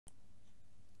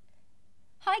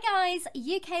Hi guys,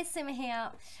 UK Simmer here.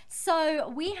 So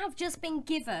we have just been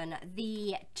given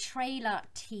the trailer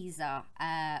teaser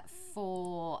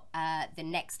for the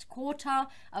next quarter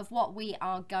of what we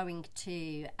are going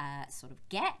to sort of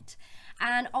get.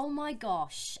 And oh my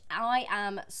gosh, I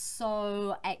am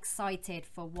so excited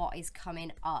for what is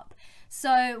coming up.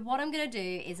 So what I'm going to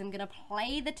do is I'm going to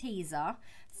play the teaser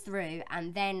through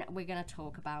and then we're going to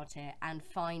talk about it and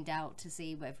find out to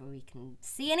see whether we can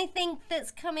see anything that's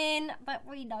come in, but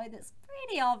we know that's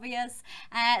pretty obvious.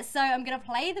 So I'm going to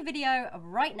play the video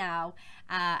right now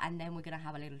and then we're going to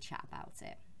have a little chat about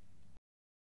it.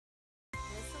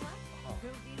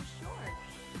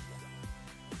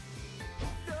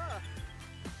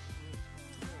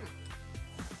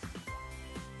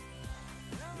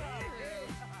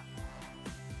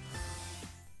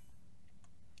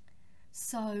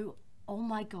 So, oh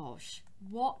my gosh,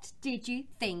 what did you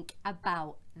think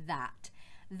about that?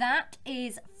 That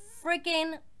is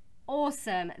friggin'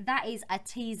 awesome. That is a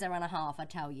teaser and a half, I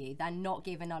tell you. They're not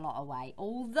giving a lot away.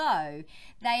 Although,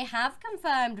 they have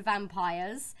confirmed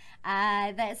vampires.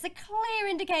 There's a clear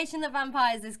indication that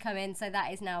vampires is coming, so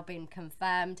that has now been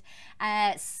confirmed.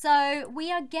 So,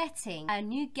 we are getting a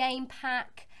new game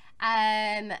pack.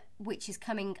 Which is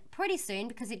coming pretty soon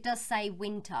because it does say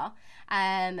winter.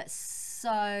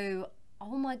 So,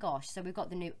 oh my gosh, so we've got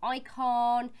the new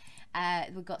icon.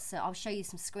 We've got, so I'll show you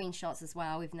some screenshots as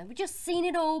well, even though we've just seen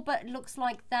it all, but it looks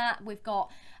like that. We've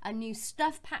got a new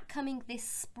stuff pack coming this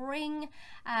spring.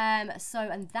 And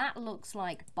that looks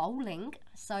like bowling.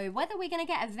 So whether we're going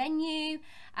to get a venue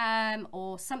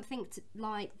or something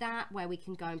like that where we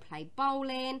can go and play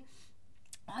bowling,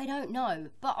 I don't know,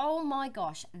 but oh my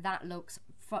gosh, that looks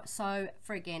so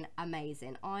friggin'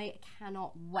 amazing. I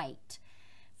cannot wait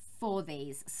for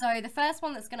these. So the first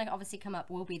one that's going to obviously come up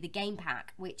will be the game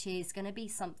pack, which is going to be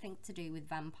something to do with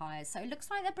vampires. So it looks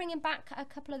like they're bringing back a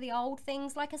couple of the old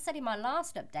things. Like I said in my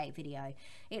last update video,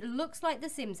 it looks like The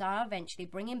Sims are eventually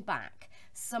bringing back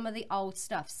some of the old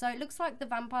stuff. So it looks like the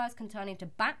vampires can turn into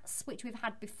bats, which we've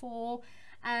had before.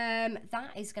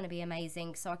 That is going to be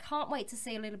amazing, so I can't wait to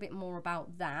see a little bit more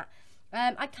about that.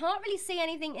 I can't really see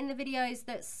anything in the videos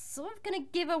that's sort of going to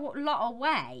give a lot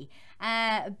away,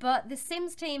 but the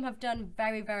Sims team have done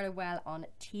very, very well on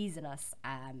teasing us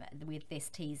with this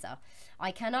teaser.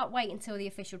 I cannot wait until the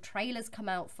official trailers come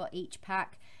out for each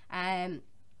pack.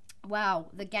 Wow,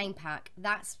 the game pack,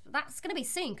 that's going to be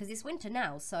soon because it's winter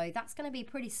now, so that's going to be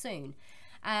pretty soon.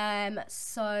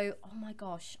 So, oh my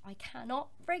gosh, I cannot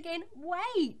friggin'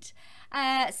 wait.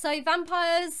 So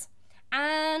vampires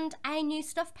and a new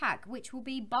stuff pack, which will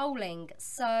be bowling.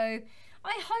 So I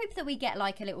hope that we get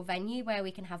like a little venue where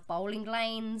we can have bowling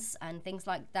lanes and things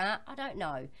like that. I don't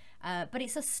know, but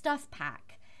it's a stuff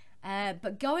pack.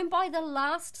 But going by the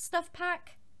last stuff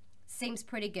pack seems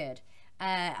pretty good.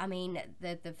 I mean,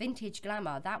 the vintage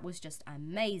glamour, that was just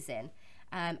amazing.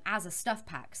 As a stuff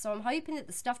pack, so I'm hoping that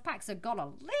the stuff packs have got a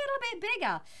little bit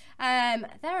bigger.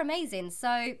 They're amazing,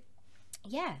 so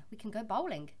yeah, we can go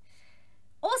bowling.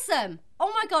 Awesome.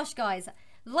 Oh my gosh, guys,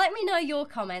 let me know your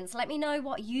comments. Let me know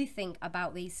what you think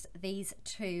about these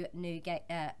two new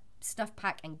stuff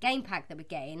pack and game pack that we're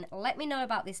getting. Let me know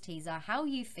about this teaser, how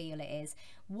you feel it is,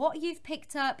 what you've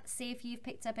picked up, see if you've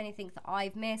picked up anything that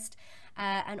I've missed,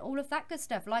 and all of that good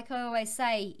stuff. Like I always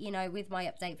say, you know, with my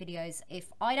update videos,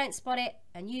 if I don't spot it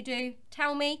and you do,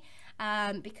 tell me,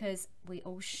 because we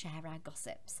all share our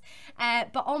gossips.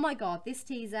 But oh my god, this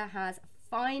teaser has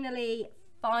finally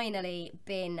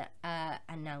been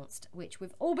announced, which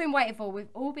we've all been waiting for.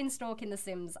 We've all been stalking The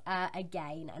Sims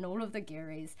again and all of the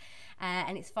gurus,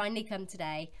 and it's finally come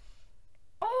today.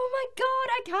 Oh my god,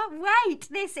 I can't wait.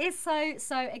 This is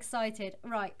so excited.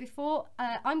 Right, before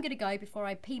I'm gonna go, before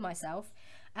I pee myself,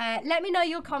 let me know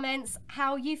your comments,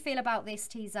 how you feel about this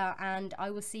teaser, and I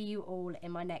will see you all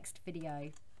in my next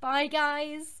video. Bye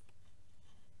guys.